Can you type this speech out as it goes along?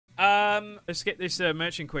let's get this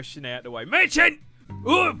merchant question out of the way. Merchant!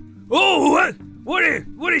 Oh, what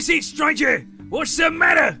is it, stranger? What's the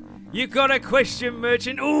matter? You got a question,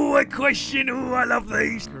 merchant? Oh, a question. Oh, I love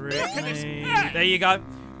these. There you go.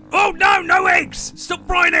 Oh, no eggs! Stop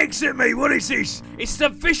throwing eggs at me. What is this? It's the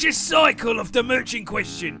vicious cycle of the merchant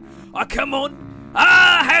question. I come on.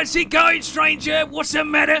 How's it going, stranger? What's the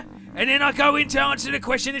matter? And then I go in to answer the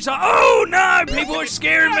question. It's like, oh, no, people are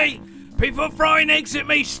scaring me. People are throwing eggs at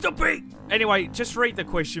me. Stop it. Anyway, just read the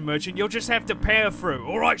question, merchant. You'll just have to power through.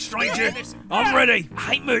 All right, stranger. I'm ready.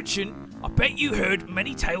 Hey, merchant. I bet you heard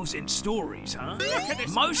many tales and stories, huh?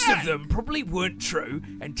 Most of them probably weren't true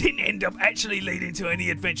and didn't end up actually leading to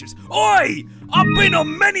any adventures. Oi! I've been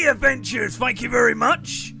on many adventures, thank you very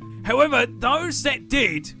much. However, those that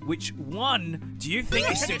did, which one do you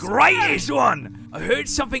think is the greatest one? I heard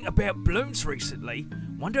something about balloons recently.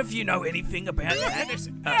 Wonder if you know anything about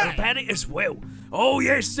that, about it as well. Oh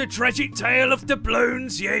yes, the tragic tale of the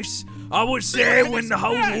balloons, yes. I was there when the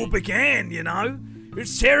whole war began, you know.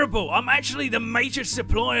 It's terrible. I'm actually the major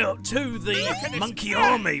supplier to the monkey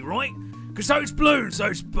army, right? Because those balloons,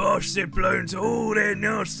 those bastard balloons, oh, they're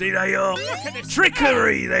nasty, they are.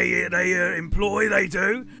 Trickery they employ, they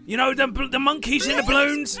do. You know, the monkeys in the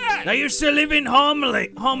balloons, they used to live in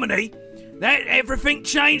harmony. That everything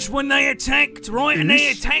changed when they attacked, right? And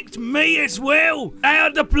they attacked me as well.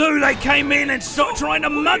 Out of the blue, they came in and started trying to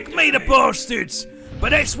mug me, the bastards.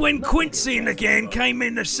 But that's when Quincy and the gang came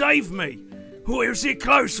in to save me. Oh, it was a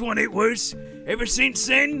close one, it was. Ever since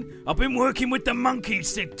then, I've been working with the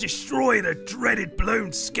monkeys to destroy the dreaded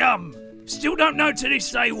balloon scum. Still don't know to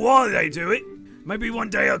this day why they do it. Maybe one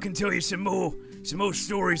day I can tell you some more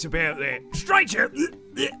stories about that. Stranger!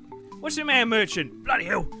 What's the matter, merchant? Bloody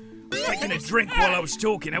hell. I was taking a drink while I was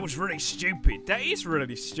talking. That was really stupid. That is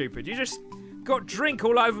really stupid. You just got drink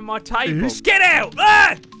all over my table. Get out!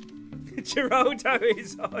 Ah! Geraldo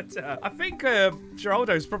is hotter. I think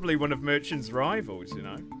Geraldo's probably one of Merchant's rivals, you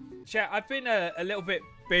know. Chat, I've been a little bit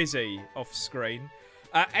busy off screen.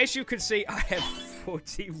 As you can see, I have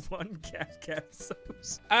 41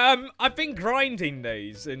 capsules. I've been grinding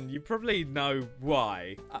these, and you probably know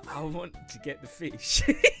why. I want to get the fish.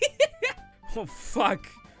 Oh, fuck.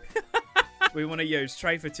 We want to use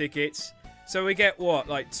trade for tickets. So we get, what,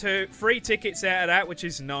 like 3 tickets out of that, which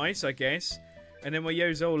is nice, I guess. And then we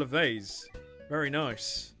use all of these. Very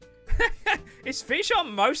nice. Is Fish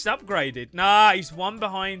on most upgraded? Nah, he's one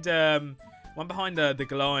behind the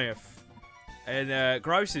Goliath. And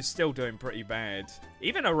Gross is still doing pretty bad.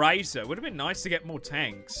 Even a Razor. Would have been nice to get more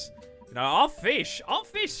tanks. You know, our fish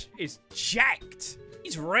is jacked.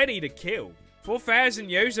 He's ready to kill. 4,000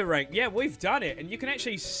 user rank. Yeah, we've done it. And you can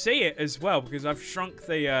actually see it as well because I've shrunk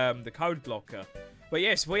the code blocker. But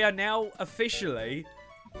yes, we are now officially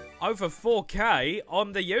over 4K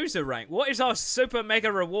on the user rank. What is our super mega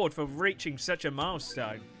reward for reaching such a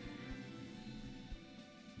milestone?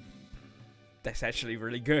 That's actually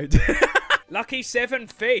really good. Lucky 7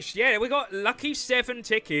 fish. Yeah, we got lucky 7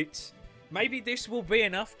 tickets. Maybe this will be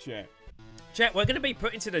enough, chat. Chat, we're going to be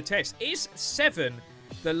putting to the test. Is 7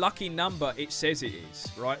 the lucky number it says it is?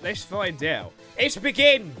 Right, let's find out. Let's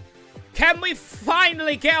begin. Can we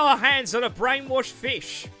finally get our hands on a brainwashed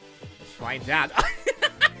fish? Let's find out.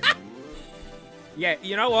 Yeah,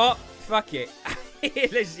 you know what? Fuck it.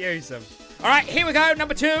 Let's use them. Alright, here we go.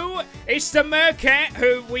 Number 2. It's the Mercat,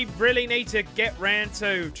 who we really need to get round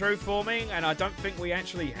to true forming, and I don't think we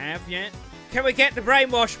actually have yet. Can we get the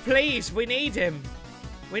brainwash, please? We need him.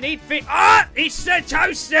 We need fish. Ah! It's the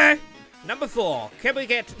toaster! Number 4. Can we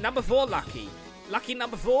get number 4 lucky? Lucky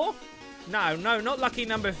number 4? No, not lucky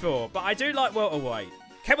number 4, but I do like welterweight.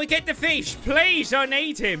 Can we get the fish? Please, I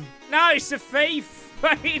need him. No, it's the thief.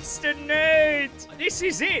 It's the nerd. This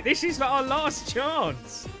is it. This is like our last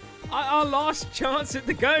chance. Our last chance at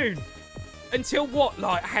the goon. Until what,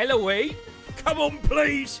 like Halloween? Come on,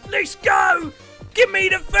 please. Let's go. Give me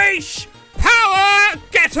the fish. Power.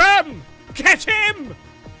 Get him. Get him.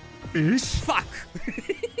 Fish? Fuck.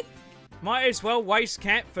 Might as well waste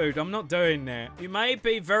cat food. I'm not doing that. You may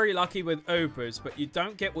be very lucky with Ubers, but you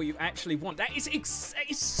don't get what you actually want. That is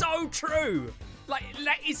so true. Like,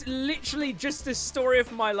 that is literally just the story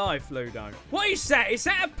of my life, Ludo. What is that? Is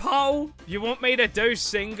that a poll? You want me to do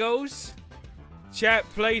singles? Chat,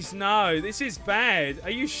 please, no. This is bad. Are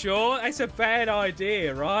you sure? That's a bad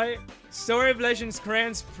idea, right? Story of Legends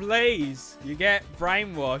crowns, please. You get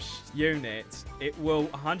brainwashed unit. It will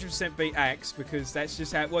 100% be Axe because that's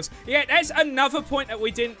just how it was. Yeah, that's another point that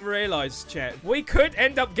we didn't realize, chat. We could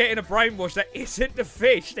end up getting a brainwash that isn't the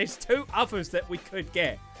fish. There's 2 others that we could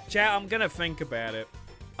get. Chat, I'm gonna think about it.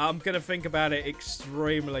 I'm gonna think about it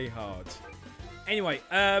extremely hard. Anyway,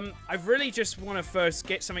 I really just want to first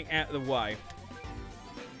get something out of the way.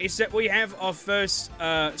 It's that we have our first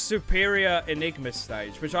superior Enigma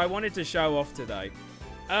stage, which I wanted to show off today.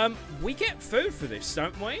 We get food for this,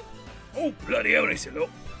 don't we? Oh, bloody hell, this look.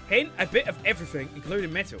 Hint, a bit of everything,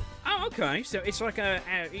 including metal. Oh, okay, so it's like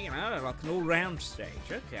you know, like an all-round stage.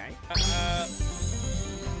 Okay.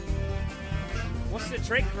 What's the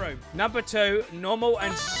trick room? Number 2, normal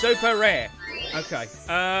and super rare. Okay.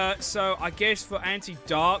 So I guess for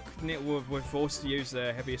anti-dark, we're forced to use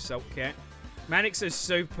the heavy assault cat. Manics is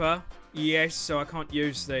super. Yes, so I can't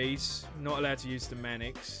use these. Not allowed to use the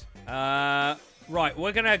Manics. Right,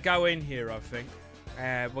 we're gonna go in here, I think.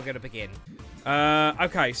 We're gonna begin.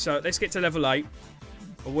 Okay, so let's get to level 8.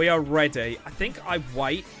 We are ready. I think I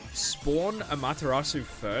wait, spawn Amaterasu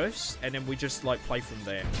first, and then we just, like, play from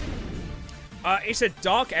there. It's a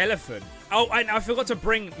dark elephant. Oh, and I forgot to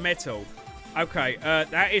bring metal. Okay,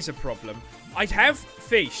 that is a problem. I have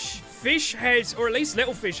fish. Fish has, or at least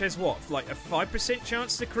little fish has what? Like a 5%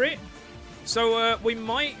 chance to crit? So, we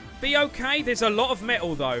might be okay. There's a lot of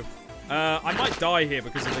metal, though. I might die here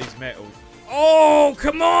because of these metals. Oh,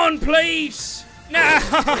 come on, please! No!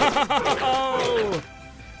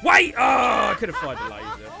 Wait! Oh, I could have fired the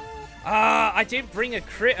laser. I didn't bring a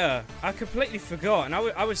critter. I completely forgot. And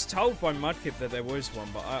I was told by Mudkip that there was one,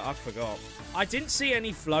 but I forgot. I didn't see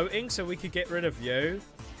any floating, so we could get rid of you.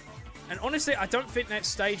 And honestly, I don't think that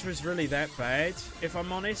stage was really that bad, if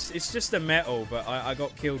I'm honest. It's just a metal, but I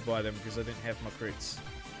got killed by them because I didn't have my crits.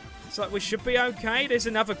 It's like, we should be okay. There's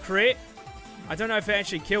another crit. I don't know if it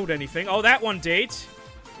actually killed anything. Oh, that one did.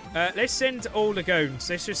 Let's send all the goons.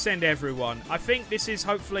 Let's just send everyone. I think this is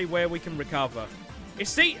hopefully where we can recover.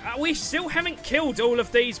 We still haven't killed all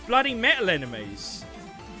of these bloody metal enemies.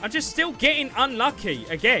 I'm just still getting unlucky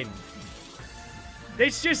again.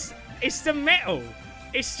 It's the metal.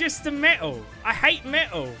 It's just the metal. I hate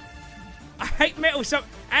metal. I hate metal so...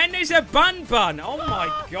 And there's a bun. Oh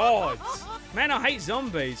my god. Man, I hate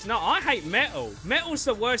zombies. No, I hate metal. Metal's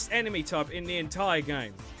the worst enemy type in the entire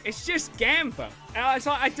game. It's just Gamba. It's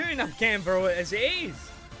like, I do enough Gamba as it is.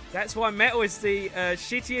 That's why metal is the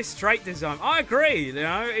shittiest trait design. I agree, you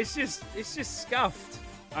know. It's just scuffed.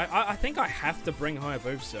 I think I have to bring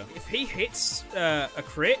Hayabusa. If he hits a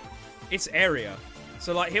crit, it's area.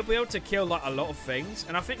 So, like, he'll be able to kill, like, a lot of things.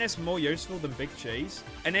 And I think that's more useful than Big Cheese.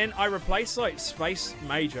 And then I replace, like, Space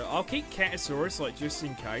Major. I'll keep Catasaurus, like, just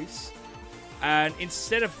in case. And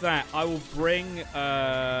instead of that, I will bring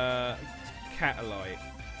Catalite.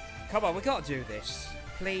 Come on, we gotta do this.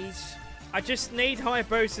 Please. I just need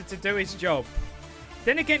Hayabusa to do his job.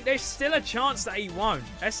 Then again, there's still a chance that he won't.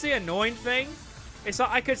 That's the annoying thing. It's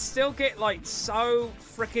like I could still get, like, so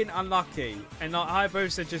freaking unlucky. And, like,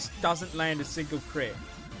 Hayabusa just doesn't land a single crit.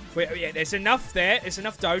 But, yeah, there's enough there. There's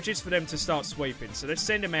enough doges for them to start sweeping. So let's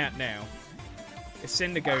send them out now. Let's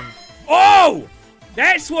send the goon. Oh!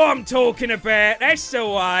 That's what I'm talking about. That's the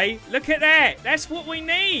way. Look at that. That's what we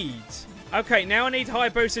need. Okay, now I need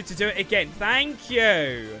Hayabusa to do it again. Thank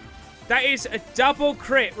you. That is a double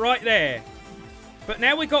crit right there. But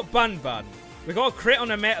now we got Bun. We got a crit on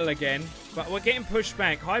the metal again. But we're getting pushed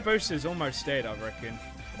back. Hayabusa's almost dead, I reckon.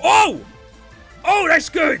 Oh! Oh, that's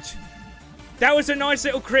good. That was a nice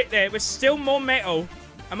little crit there. It was still more metal.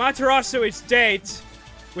 Amaterasu is dead.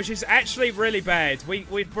 Which is actually really bad.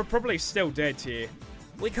 We're probably still dead here.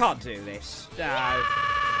 We can't do this. No.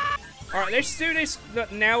 Alright, let's do this.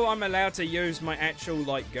 Now I'm allowed to use my actual,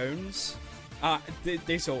 like, goons.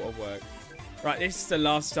 This ought to work. Right, this is the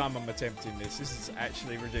last time I'm attempting this. This is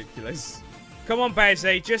actually ridiculous. Come on,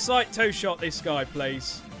 Bazzy. Just, like, two-shot this guy,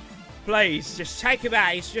 please. Please, just take him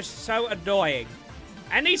out. He's just so annoying.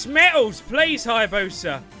 And these metals, please,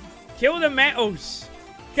 Hayabusa. Kill the metals.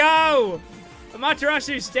 Go!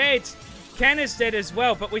 Amaterasu's dead. Kanna's dead as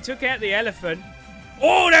well, but we took out the elephant.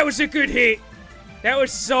 Oh, that was a good hit. That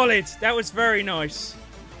was solid. That was very nice.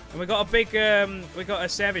 And we got a big, we got a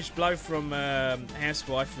savage blow from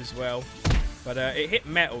Housewife as well. But it hit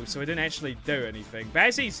metal, so it didn't actually do anything.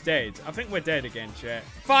 Bazzy's dead. I think we're dead again, chat.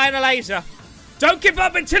 Fire the laser. Don't give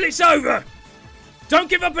up until it's over. Don't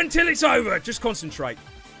give up until it's over. Just concentrate.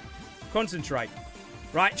 Concentrate.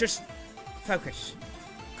 Right, just focus.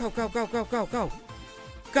 Go, go, go, go, go, go.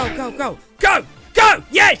 Go, go, go. Go! Go!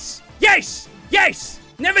 Yes! Yes! Yes!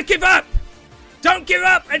 Never give up! Don't give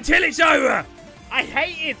up until it's over! I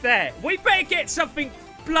hated that. We better get something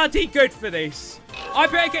bloody good for this. I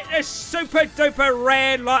better get a super duper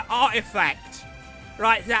rare, like, artifact.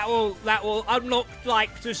 Right, that will unlock,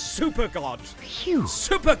 like, the super god. Phew.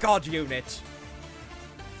 Super god unit.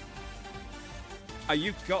 Oh,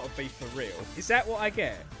 you've got to be for real. Is that what I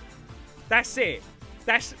get? That's it.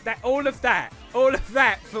 All of that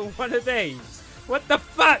for one of these. What the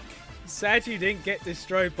fuck? Sad you didn't get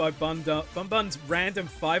destroyed by Bunbun's random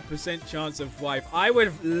 5% chance of wave. I would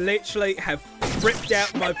have literally have ripped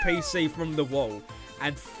out my PC from the wall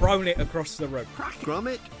and thrown it across the room.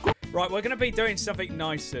 Grommet. Right, we're going to be doing something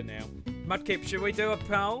nicer now. Mudkip, should we do a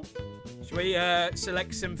poll? Should we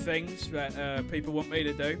select some things that people want me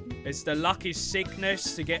to do? It's the lucky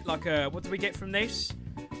sickness to get like a... What do we get from this?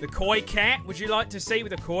 The koi cat. Would you like to see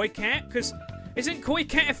with a koi cat? Because isn't koi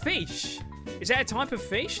cat a fish? Is that a type of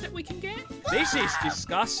fish that we can get? This is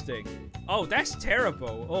disgusting. Oh, that's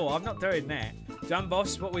terrible. Oh, I'm not doing that. Done,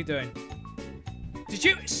 boss. What are we doing? Did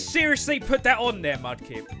you seriously put that on there,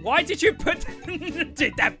 Mudkip? Why did you put...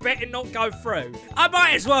 Did that better not go through? I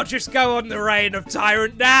might as well just go on the Reign of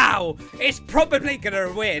Tyrant now. It's probably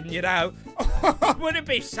gonna win, you know. Wouldn't it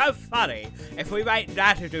be so funny if we made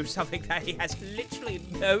Natter do something that he has literally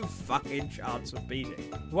no fucking chance of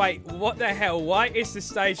beating? Wait, what the hell? Why is the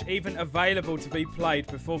stage even available to be played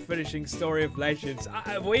before finishing Story of Legends?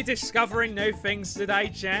 Are we discovering new things today,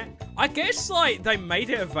 chat? I guess, like, they made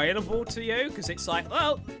it available to you because it's like,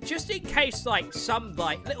 well, just in case, like, some,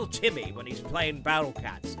 like, little Timmy when he's playing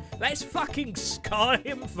Battlecats, let's fucking scar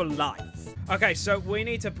him for life. Okay, so we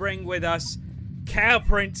need to bring with us Cow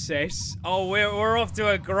Princess. Oh, we're off to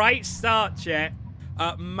a great start, chat.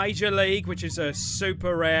 Major League, which is a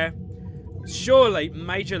super rare. Surely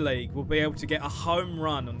Major League will be able to get a home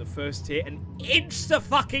run on the first hit and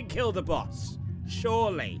insta-fucking kill the boss.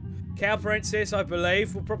 Surely. Cow Princess, I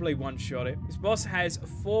believe, will probably one-shot it. This boss has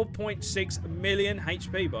 4.6 million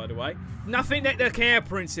HP, by the way. Nothing that the Cow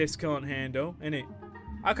Princess can't handle, innit?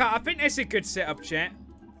 Okay, I think that's a good setup, chat.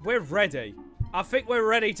 We're ready. I think we're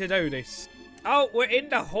ready to do this. Oh, we're in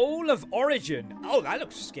the Hall of Origin. Oh, that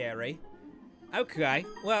looks scary. Okay.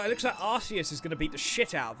 Well, it looks like Arceus is going to beat the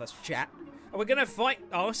shit out of us, chat. Are we going to fight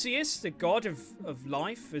Arceus, the god of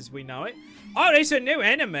life as we know it? Oh, there's a new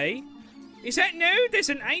enemy. Is that new? There's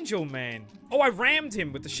an angel man. Oh, I rammed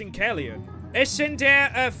him with the Shinkelion. Let's send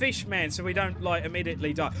out a fish man so we don't, like,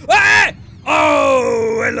 immediately die. Ah!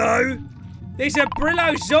 Oh, hello. There's a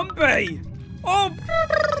Brillo zombie. Oh,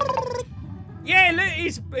 yeah, look,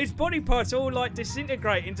 his body parts all, like,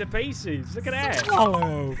 disintegrate into pieces. Look at that.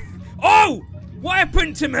 Oh! Oh! What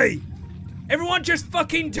happened to me? Everyone just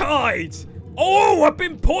fucking died. Oh, I've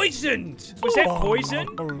been poisoned. Was that poison?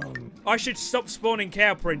 I should stop spawning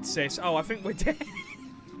Cow Princess. Oh, I think we're dead.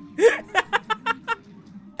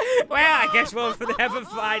 Well, I guess we'll never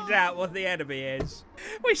find out what the enemy is.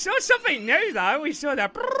 We saw something new, though. We saw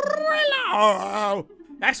that...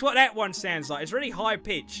 That's what that one sounds like. It's really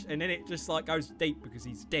high-pitched, and then it just, like, goes deep because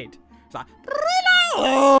he's dead. It's like...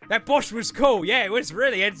 That boss was cool. Yeah, it was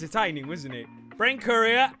really entertaining, wasn't it? Bring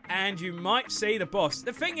Courier, and you might see the boss.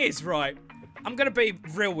 The thing is, right, I'm going to be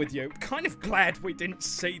real with you. Kind of glad we didn't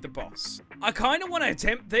see the boss. I kind of want to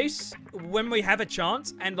attempt this when we have a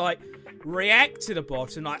chance and, like, react to the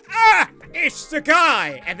boss and, like, ah, it's the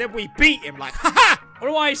guy. And then we beat him, like, haha.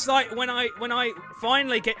 Otherwise, like, when I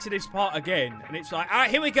finally get to this part again, and it's like, all right,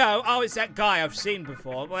 here we go. Oh, it's that guy I've seen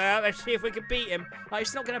before. Well, let's see if we can beat him. Like,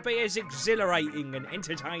 it's not going to be as exhilarating and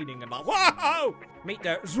entertaining and like, whoa! Meet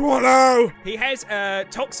the Zwalllow. He has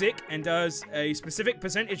toxic and does a specific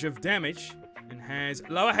percentage of damage and has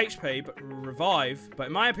lower HP but revive. But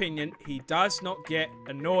in my opinion, he does not get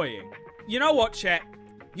annoying. You know what, chat?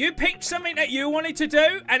 You picked something that you wanted to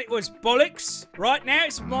do, and it was bollocks. Right now,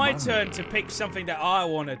 it's my turn to pick something that I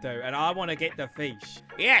want to do, and I want to get the fish.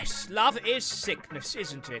 Yes, love is sickness,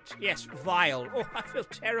 isn't it? Yes, vile. Oh, I feel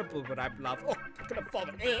terrible when I'm love. Oh, I'm gonna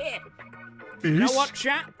vomit. You know what,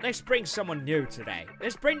 chat? Let's bring someone new today.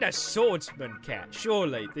 Let's bring the swordsman cat.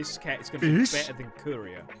 Surely, this cat is gonna be better than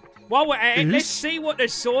Courier. While we're at it, let's see what the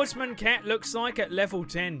swordsman cat looks like at level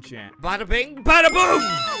 10, chat. Bada bing, bada boom!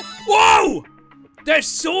 Whoa! The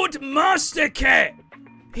Sword Master Cat!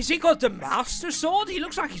 Has he got the Master Sword? He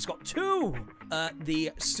looks like he's got two.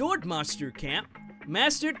 The Sword Master Cat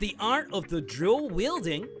mastered the art of the drill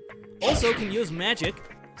wielding. Also can use magic.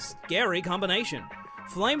 Scary combination.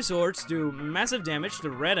 Flame swords do massive damage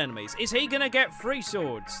to red enemies. Is he gonna get free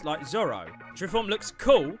swords like Zoro? True form looks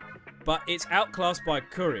cool, but it's outclassed by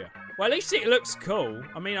Courier. Well, at least it looks cool.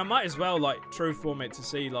 I mean, I might as well, like, true form it to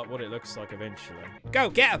see, like, what it looks like eventually.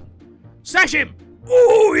 Go, get him! Slash him!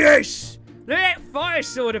 Oh, yes! Look at that fire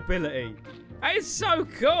sword ability. That is so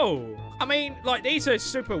cool. I mean, like, these are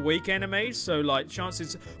super weak enemies, so, like,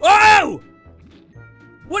 chances... Oh!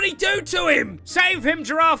 What'd he do to him? Save him,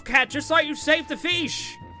 Giraffe Cat, just like you saved the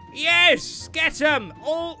fish. Yes! Get him!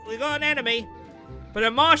 Oh, we got an enemy. But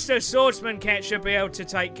a Master Swordsman Cat should be able to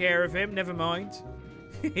take care of him. Never mind.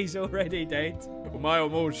 He's already dead.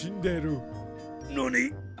 Omae mo shinderu.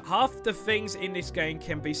 Nani? Half the things in this game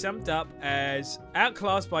can be summed up as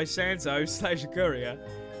outclassed by Sanzo / Courier,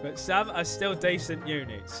 but some are still decent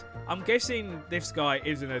units. I'm guessing this guy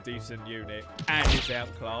isn't a decent unit and is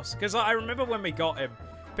outclassed. Because I remember when we got him,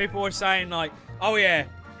 people were saying like, oh yeah,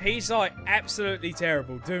 he's like absolutely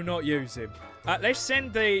terrible. Do not use him. Let's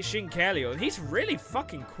send the Shinkelion. He's really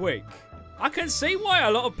fucking quick. I can see why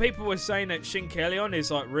a lot of people were saying that Shinkelion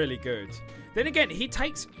is like really good. Then again, he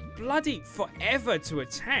takes bloody forever to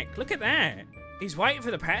attack. Look at that. He's waiting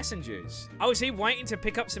for the passengers. Oh, is he waiting to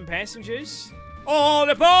pick up some passengers? All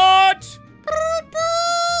aboard!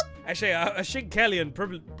 Actually, a Shinkelion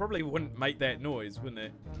probably wouldn't make that noise, wouldn't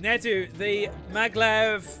it? Nadu, the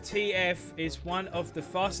Maglev TF is one of the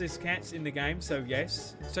fastest cats in the game, so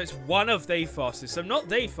yes. So it's one of the fastest. So not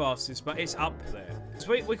the fastest, but it's up there.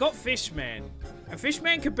 So we got Fishman. And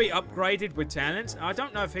Fishman could be upgraded with talents. I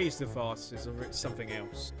don't know if he's the fastest or it's something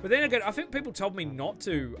else. But then again, I think people told me not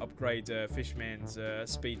to upgrade Fishman's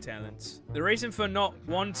speed talents. The reason for not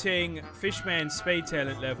wanting Fishman's speed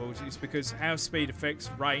talent levels is because how speed affects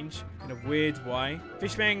range in a weird way.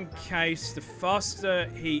 Fishman case, the faster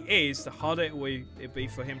he is, the harder it'd be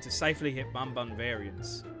for him to safely hit Bombaman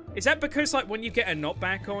variants. Is that because like when you get a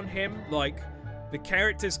knockback on him, like the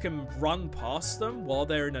characters can run past them while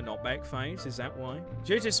they're in a knockback phase? Is that why?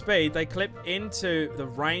 Due to speed, they clip into the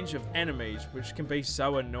range of enemies, which can be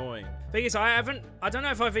so annoying. Thing is, I don't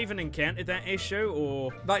know if I've even encountered that issue,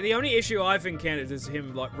 or like the only issue I've encountered is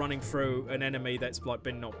him like running through an enemy that's like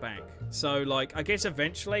been knocked back. So like, I guess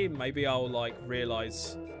eventually maybe I'll like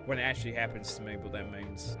realize when it actually happens to me what that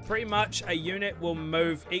means. Pretty much a unit will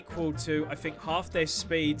move equal to, I think, half their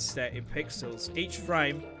speed stat in pixels each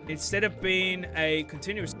frame. Instead of being a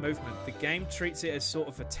continuous movement, the game treats it as sort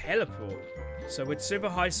of a teleport. So with super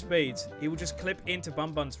high speeds, he will just clip into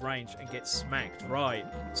Bombaman's range and get smacked, right?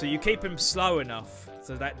 So you keep him slow enough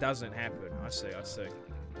so that doesn't happen. I see.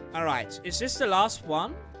 Alright, is this the last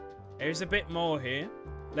one? There's a bit more here.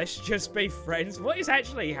 Let's just be friends. What is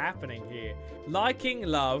actually happening here? Liking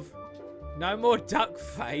love. No more duck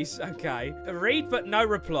face. Okay. Read but no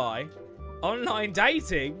reply. Online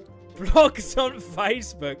dating. Blogs on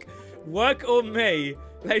Facebook. Work on me.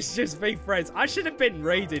 Let's just be friends. I should have been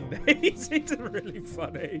reading these. It's really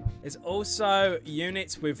funny. There's also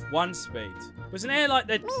units with 1 speed. Wasn't there like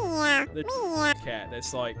the cat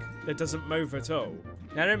that's like, that doesn't move at all?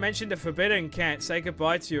 Now don't mention the forbidden cat. Say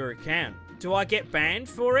goodbye to your account. Do I get banned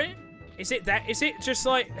for it? Is it just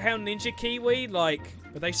like how Ninja Kiwi, like,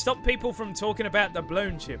 but they stop people from talking about the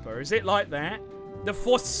balloon chipper? Is it like that? The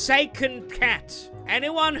Forsaken Cat.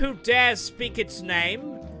 Anyone who dares speak its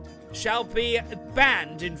name shall be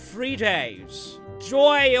banned in 3 days.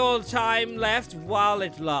 Enjoy your time left while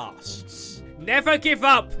it lasts. Never give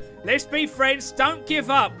up. Let's be friends. Don't give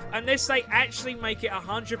up unless they actually make it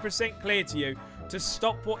 100% clear to you to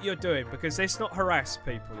stop what you're doing, because let's not harass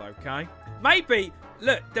people, okay? Maybe,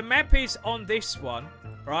 look, the map is on this one,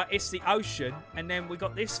 right? It's the ocean, and then we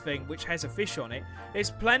got this thing which has a fish on it.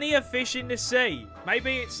 There's plenty of fish in the sea.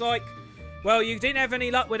 Maybe it's like, well, you didn't have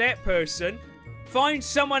any luck with that person. Find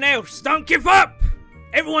someone else. Don't give up!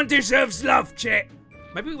 Everyone deserves love, chat.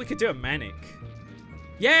 Maybe we could do a manic.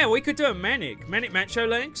 Yeah, we could do a manic. Manic macho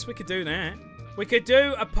legs, we could do that. We could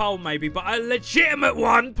do a poll maybe, but a legitimate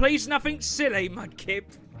one. Please, nothing silly, Mudkip.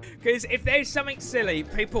 Because if there's something silly,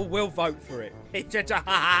 people will vote for it. It's just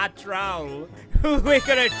a troll. We're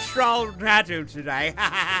gonna troll Radu today.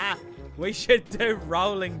 We should do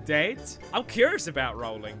Rolling Dead. I'm curious about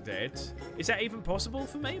Rolling Dead. Is that even possible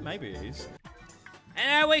for me? Maybe it is. And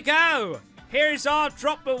there we go. Here's our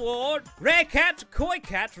drop reward. Rare cat, koi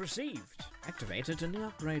cat received. Activated in the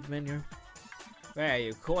upgrade menu. Where are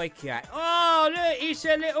you, koi cat? Oh, look, it's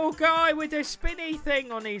a little guy with a spinny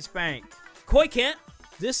thing on his back. Koi cat,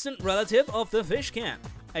 distant relative of the fish cat.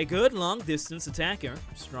 A good long-distance attacker,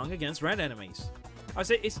 strong against red enemies. Oh,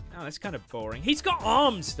 that's kind of boring. He's got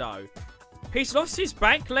arms, though. He's lost his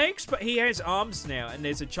back legs, but he has arms now, and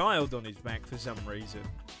there's a child on his back for some reason.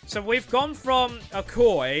 So we've gone from a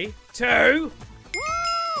koi to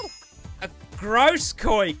a gross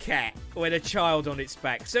koi cat with a child on its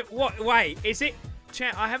back. So what? Wait, is it?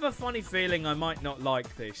 Chat, I have a funny feeling I might not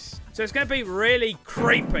like this. So it's going to be really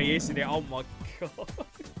creepy, isn't it? Oh my god.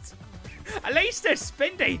 At least the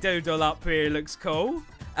spindy doodle up here looks cool.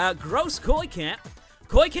 Gross koi cat.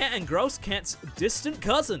 Koi cat and gross cat's distant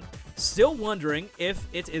cousin. Still wondering if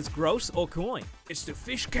it is gross or koi. It's the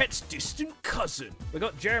fish cat's distant cousin. We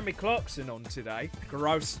got Jeremy Clarkson on today.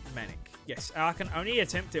 Gross manic. Yes, I can only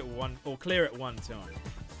attempt it one or clear it one time.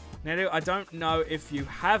 Now, I don't know if you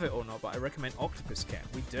have it or not, but I recommend Octopus Cat.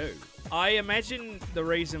 We do. I imagine the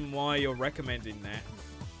reason why you're recommending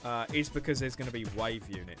that is because there's going to be wave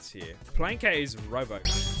units here. Playing Cat is Robo. I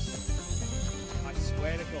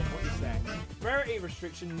swear to God, what is that? Rarity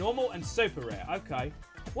restriction, normal and super rare. Okay.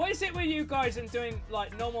 What is it with you guys and doing,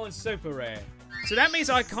 like, normal and super rare? So that means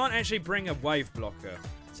I can't actually bring a wave blocker.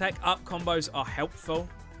 Attack up combos are helpful.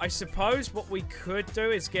 I suppose what we could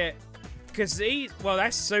do is get... Because these... Well,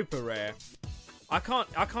 that's super rare. I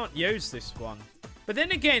can't use this one. But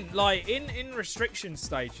then again, like, in restriction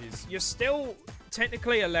stages, you're still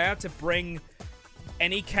technically allowed to bring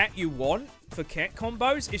any cat you want for cat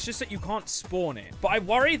combos. It's just that you can't spawn it. But I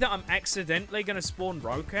worry that I'm accidentally going to spawn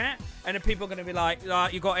Rocat, and then people are going to be like,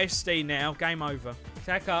 you got SD now, game over.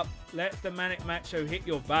 Attack up, let the Manic Macho hit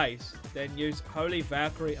your base, then use Holy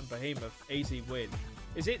Valkyrie and Behemoth, easy win.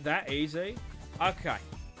 Is it that easy? Okay.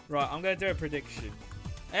 Right, I'm going to do a prediction.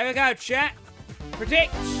 There we go, chat.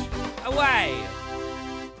 Predict away.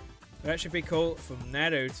 That should be cool for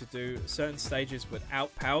Nadu to do certain stages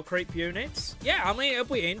without power creep units. Yeah, I mean, it'll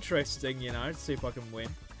be interesting, you know, to see if I can win.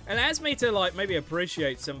 And it adds me to, like, maybe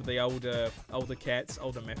appreciate some of the older cats,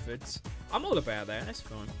 older methods. I'm all about that, that's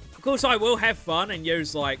fine. Of course, I will have fun and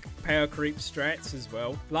use, like, power creep strats as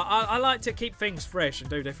well. Like, I like to keep things fresh and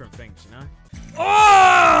do different things, you know?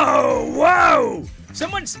 Oh! Whoa!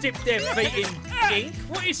 Someone's dipped their feet in ink?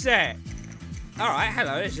 What is that? Alright,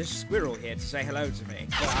 hello, there's a squirrel here to say hello to me.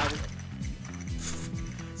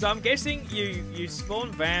 So I'm guessing you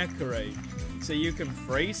spawn Valkyrie so you can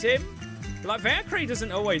freeze him? Like, Valkyrie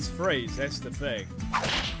doesn't always freeze, that's the thing.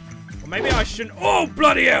 Or maybe I shouldn't... Oh,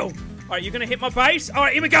 bloody hell! Alright, you're gonna hit my base?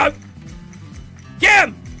 Alright, here we go! Get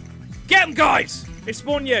him! Get him, guys! It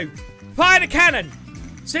spawned you. Fire the cannon!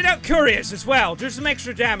 Send out couriers as well, do some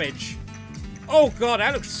extra damage. Oh god,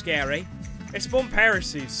 that looks scary. It spawned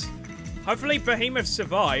Parasies. Hopefully Behemoth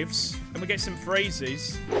survives, and we get some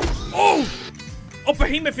freezes. Oh! Oh,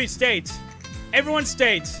 Behemoth is dead. Everyone's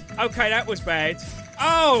dead. Okay, that was bad.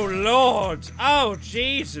 Oh, Lord. Oh,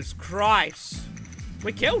 Jesus Christ.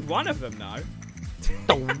 We killed one of them, though.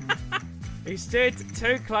 He stood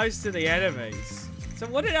too close to the enemies. So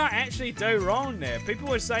what did I actually do wrong there? People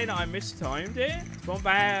were saying that I mistimed it. Spawn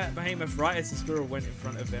Behemoth right as the squirrel went in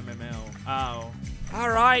front of MML. Oh.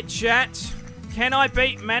 Alright, chat. Can I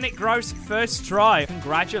beat Manic Gross first try?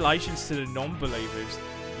 Congratulations to the non-believers.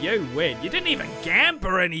 You win. You didn't even gamp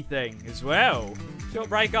or anything as well. Short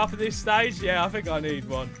break after this stage? Yeah, I think I need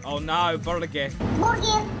one. Oh no, Burligate.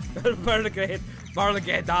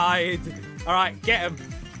 Burligate died. Alright, get him.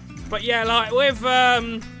 But yeah, like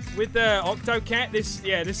with the Octocat,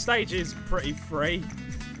 this stage is pretty free.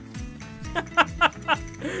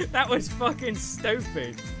 That was fucking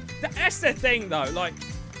stupid. That's the thing though, like,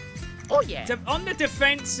 oh yeah. On the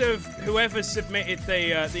defense of whoever submitted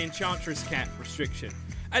the Enchantress Cat restriction,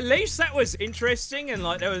 at least that was interesting and,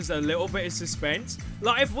 like, there was a little bit of suspense.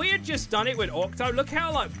 Like, if we had just done it with Octo, look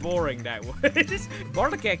how, like, boring that was.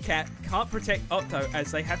 Bordercat Cat can't protect Octo as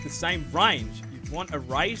they have the same range. You want a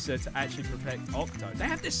Razor to actually protect Octo. They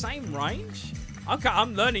have the same range? Okay,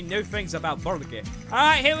 I'm learning new things about Bordercat.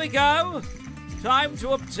 Alright, here we go. Time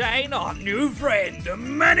to obtain our new friend, the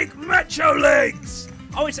Manic Macho Legs.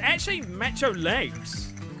 Oh, it's actually Macho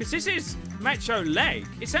Legs. Because this is Macho Leg.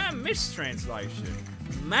 Is that a mistranslation?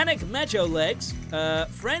 Manic Macho Legs,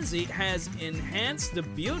 Frenzy has enhanced the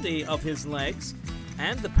beauty of his legs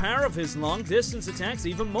and the power of his long distance attacks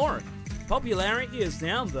even more. Popularity is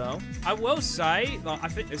down though. I will say, like, I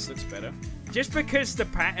think this looks better. Just because the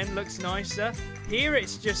pattern looks nicer, here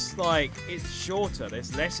it's just like, it's shorter,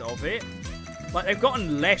 there's less of it. Like, they've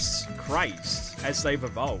gotten less crazed as they've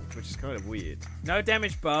evolved, which is kind of weird. No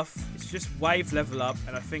damage buff, it's just wave level up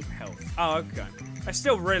and I think health. Oh, okay. That's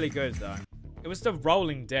still really good though. It was the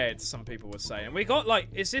Rolling Dead, some people were saying. We got, like,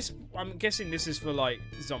 is this... I'm guessing this is for, like,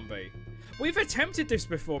 zombie. We've attempted this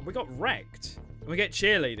before, we got wrecked. And we get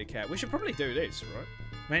Cheerleader Cat. We should probably do this, right?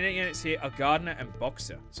 Main units here are Gardener and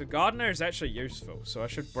Boxer. So Gardener is actually useful, so I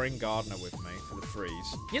should bring Gardener with me for the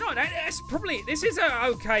freeze. You know, that's probably... This is an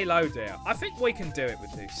okay loadout. I think we can do it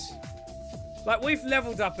with this. Like, we've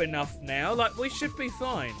leveled up enough now. Like, we should be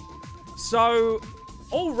fine. So...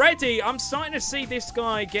 Already, I'm starting to see this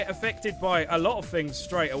guy get affected by a lot of things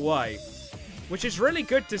straight away. Which is really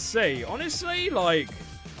good to see. Honestly, like,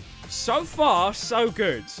 so far, so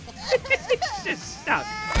good. It's just stuck.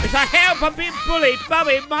 It's like, help, I'm being bullied.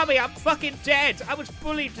 Mummy, I'm fucking dead. I was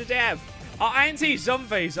bullied to death. Our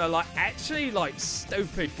anti-zombies are, like, actually, like,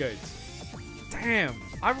 stupid good. Damn.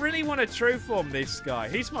 I really want to true form this guy.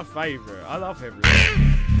 He's my favorite. I love him.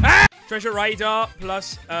 Ah! Treasure radar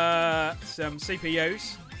plus some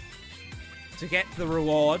CPUs. the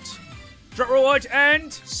rewards. Drop reward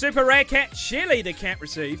and super rare cat cheerleader cat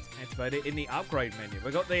received. Activate it in the upgrade menu.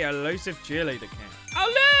 We got the elusive cheerleader cat. Oh,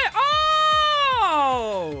 look!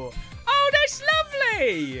 Oh! Oh, that's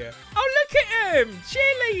lovely! Oh, look at him!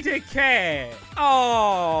 Cheerleader cat!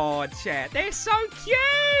 Oh, chat, they're so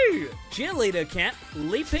cute! Cheerleader cat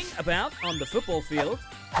leaping about on the football field.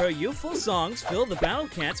 Her youthful songs fill the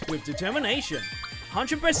battlecats with determination.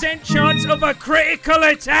 100% chance of a critical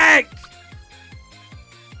attack!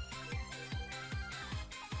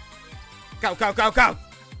 Go, go, go, go!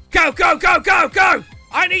 Go, go, go, go, go!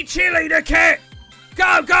 I need cheerleader cat!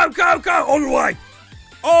 Go, go, go, go! All the way!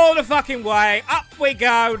 All the fucking way. Up we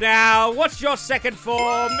go now. What's your second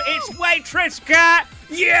form? It's waitress cat!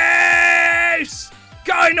 Yes!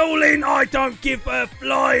 Going all in, I don't give a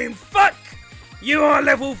flying fuck! You are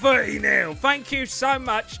level 30 now. Thank you so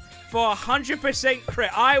much for 100%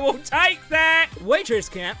 crit. I will take that! Waitress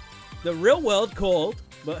cat. The real world called,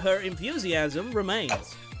 but her enthusiasm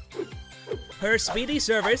remains. Her speedy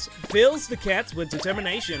service fills the cats with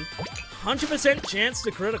determination. 100% chance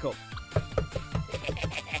to critical.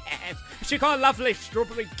 She got a lovely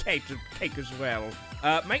strawberry cake as well.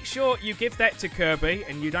 Make sure you give that to Kirby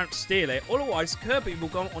and you don't steal it. Otherwise, Kirby will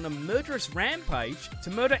go on a murderous rampage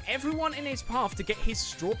to murder everyone in his path to get his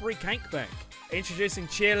strawberry cake back. Introducing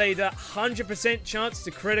Cheerleader, 100% chance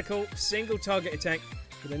to critical, single target attack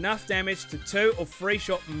with enough damage to 2 or 3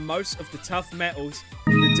 shot most of the tough metals.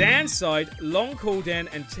 The downside, long cooldown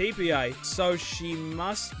and TBA, so she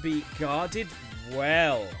must be guarded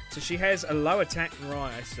well. So she has a low attack,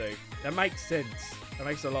 right, I see. That makes sense. That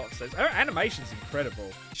makes a lot of sense. Her animation's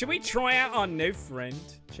incredible. Should we try out our new friend,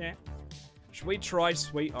 chat? Should we try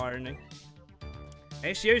Sweet Irony?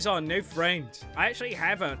 Let's use our new friend. I actually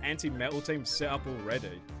have an anti-metal team set up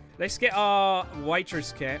already. Let's get our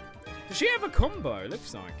waitress cat. Does she have a combo?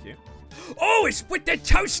 Looks like it. Oh, it's with the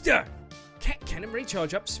toaster! Cat cannon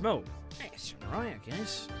recharge up small. That's right, I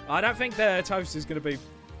guess. I don't think the toaster's gonna be...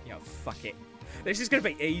 Yo, fuck it. This is gonna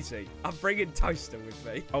be easy. I'm bringing Toaster with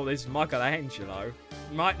me. Oh, there's Michelangelo.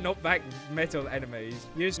 Might knock back metal enemies.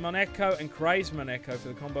 Use Monaco and Craze Monaco for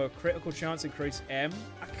the combo critical chance increase M.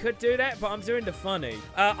 I could do that, but I'm doing the funny.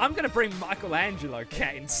 I'm gonna bring Michelangelo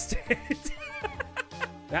cat instead.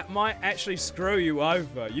 That might actually screw you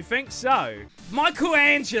over. You think so?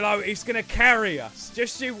 Michelangelo is gonna carry us.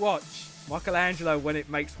 Just you watch. Michelangelo when it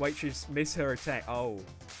makes waitress miss her attack. Oh.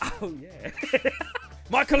 Oh, yeah.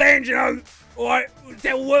 Michelangelo! Alright,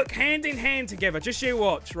 they'll work hand in hand together. Just you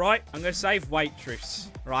watch, right? I'm gonna save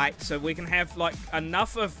waitress, right? So we can have, like,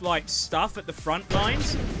 enough of, like, stuff at the front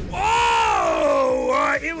lines. Whoa!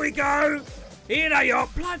 Alright, here we go. Here they are.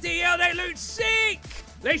 Bloody hell, they look sick!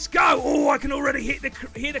 Let's go! Oh, I can already hear the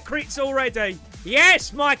crits already.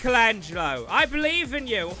 Yes, Michelangelo, I believe in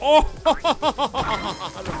you. Oh, look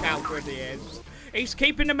how good he is. He's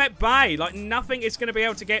keeping them at bay, like nothing is going to be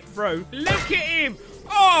able to get through. Look at him!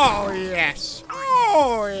 Oh, yes.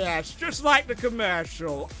 Oh, yes. Just like the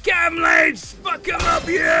commercial. Get 'em, lads! Fuck 'em up,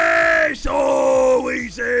 yes! Oh,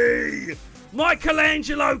 easy!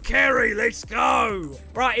 Michelangelo carry, let's go!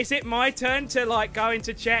 Right, is it my turn to, like, go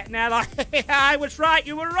into chat now? Like, I was right,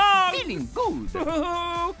 you were wrong! Feeling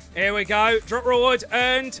good. Here we go. Drop reward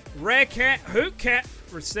earned. Rare cat, hoop cat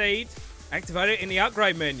received. Activate it in the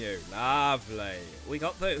upgrade menu. Lovely. We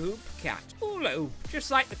got the hoop cat. Oh, little,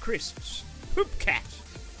 just like the crisps. Hoop cat.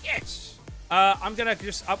 Yes. I'm going to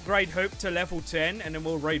just upgrade hoop to level 10, and then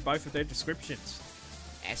we'll read both of their descriptions.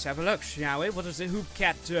 Let's have a look, shall we? What does the hoop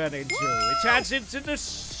cat turn into? It turns into the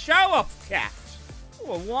show-off cat.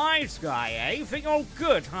 Oh, a wise guy, eh? You think all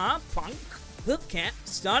good, huh, punk? Hoop cat,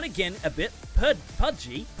 start again a bit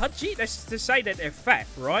pudgy. Pudgy? That's to say that they're fat,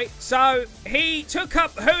 right? So, he took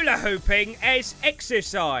up hula hooping as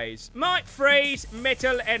exercise. Might freeze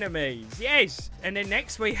metal enemies. Yes. And then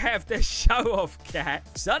next we have the show-off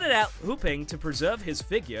cat. Started out hooping to preserve his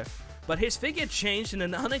figure, but his figure changed in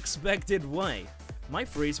an unexpected way. Might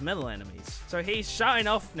freeze metal enemies. So he's showing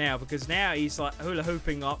off now because now he's like hula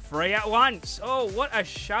hooping like 3 at once. Oh, what a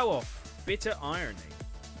show off. Bitter irony.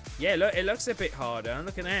 Yeah, look, it looks a bit harder.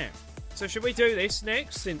 Look at that. So should we do this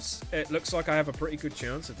next since it looks like I have a pretty good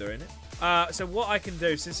chance of doing it? So what I can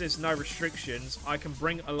do, since there's no restrictions, I can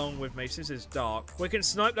bring along with me, since it's dark, we can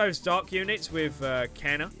snipe those dark units with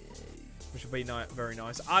Canna, which will be very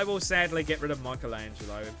nice. I will sadly get rid of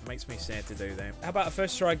Michelangelo. It makes me sad to do that. How about a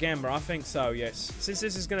first try Gamba? I think so, yes. Since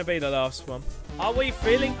this is going to be the last one. Are we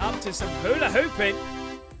feeling up to some hula hooping?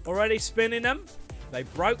 Already spinning them? They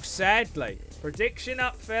broke sadly. Prediction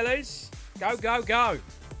up, fellas. Go, go, go.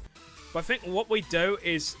 But I think what we do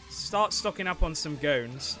is start stocking up on some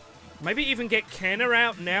goons. Maybe even get Kenner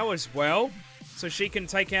out now as well. so she can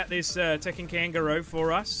take out this Tekken Kangaroo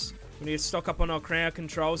for us. We need to stock up on our crowd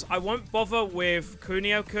controls. I won't bother with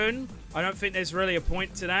Kunio-kun. I don't think there's really a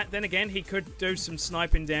point to that. Then again, he could do some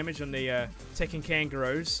sniping damage on the Tekken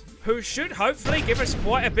Kangaroos, who should hopefully give us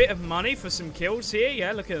quite a bit of money for some kills here.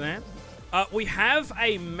 Yeah, look at that. We have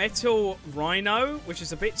a metal rhino, which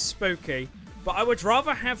is a bit spooky, but I would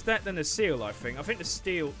rather have that than a seal, I think. I think the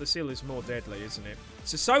seal is more deadly, isn't it?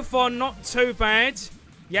 So far, not too bad.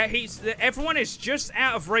 Yeah, everyone is just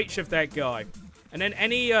out of reach of that guy. And then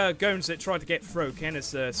any goons that try to get through,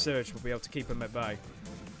 Kenna's Surge will be able to keep him at bay.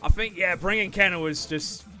 I think, yeah, bringing Kenna was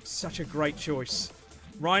just such a great choice.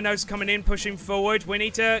 Rhino's coming in, pushing forward. We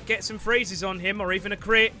need to get some freezes on him, or even a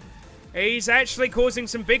crit. He's actually causing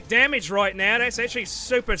some big damage right now. That's actually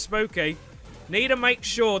super spooky. Need to make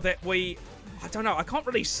sure that we... I don't know, I can't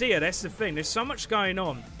really see her, that's the thing. There's so much going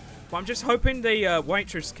on. But I'm just hoping the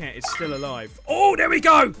waitress cat is still alive. Oh, there we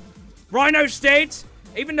go! Rhino's dead.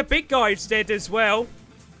 Even the big guy's dead as well.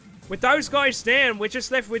 With those guys down, we're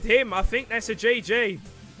just left with him. I think that's a GG.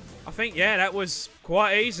 I think, yeah, that was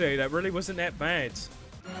quite easy. That really wasn't that bad.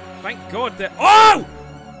 Thank God that... Oh!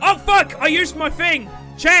 Oh, fuck! I used my thing.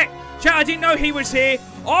 Chat, I didn't know he was here.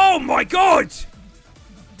 Oh, my God!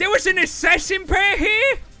 There was an assassin bear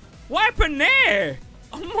here? What happened there?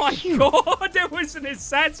 Oh, my God! There was an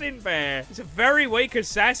assassin bear. It's a very weak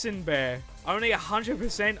assassin bear. Only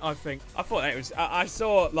 100%, I think. I thought that was... I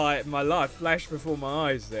saw, like, my life flash before my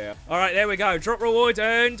eyes there. Alright, there we go. Drop reward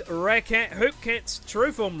earned. Rare cat. Hoop cat's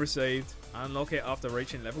true form received. Unlock it after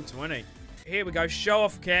reaching level 20. Here we go. Show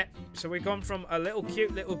off cat. So we've gone from a little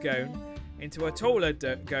cute little goon into a taller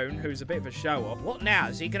goon who's a bit of a show off. What now?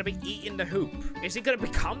 Is he going to be eating the hoop? Is he going to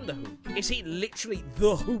become the hoop? Is he literally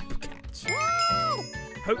the hoop cat? Woo!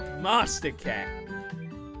 Hoop master cat.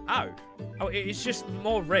 Oh, it's just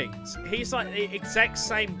more rings. He's like the exact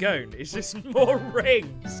same goon. It's just more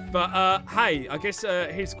rings. But, hey, I guess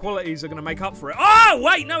his qualities are going to make up for it. Oh,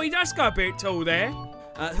 wait, no, he does go a bit tall there.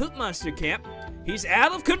 Hoopmaster Cap. He's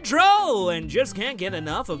out of control and just can't get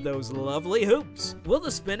enough of those lovely hoops. Will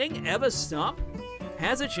the spinning ever stop?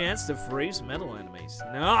 Has a chance to freeze metal enemies.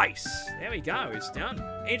 Nice. There we go. It's done.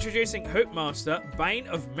 Introducing Hoopmaster, Bane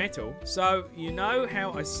of Metal. So, you know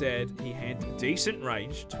how I said he had decent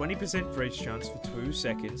range, 20% freeze chance for 2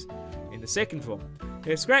 seconds in the second form.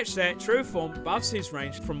 Yeah, scratch that. True form buffs his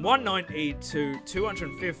range from 190 to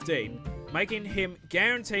 215, making him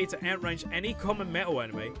guaranteed to outrange any common metal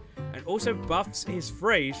enemy, and also buffs his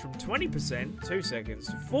freeze from 20%, 2 seconds,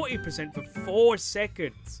 to 40% for 4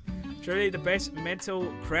 seconds. Truly the best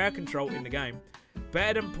mental crowd control in the game.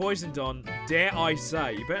 Better than Poisoned, dare I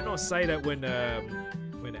say. You better not say that when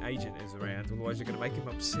the agent is around, otherwise you're going to make him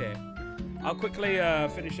upset. I'll quickly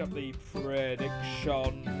finish up the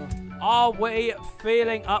prediction. Are we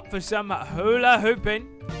feeling up for some hula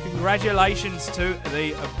hooping? Congratulations to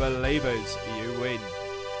the believers. You win.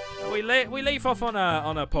 We leave off on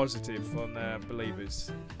a positive on believers.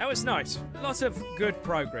 That was nice. Lots of good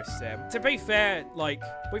progress there. To be fair, like,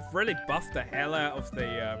 we've really buffed the hell out of the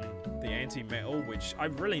anti-metal, which I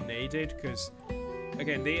really needed, because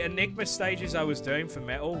again, the Enigma stages I was doing for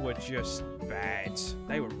metal were just bad.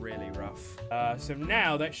 They were really rough. So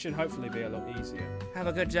now that should hopefully be a lot easier. Have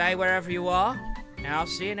a good day wherever you are, and I'll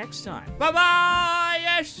see you next time. Bye-bye!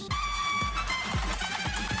 Yes!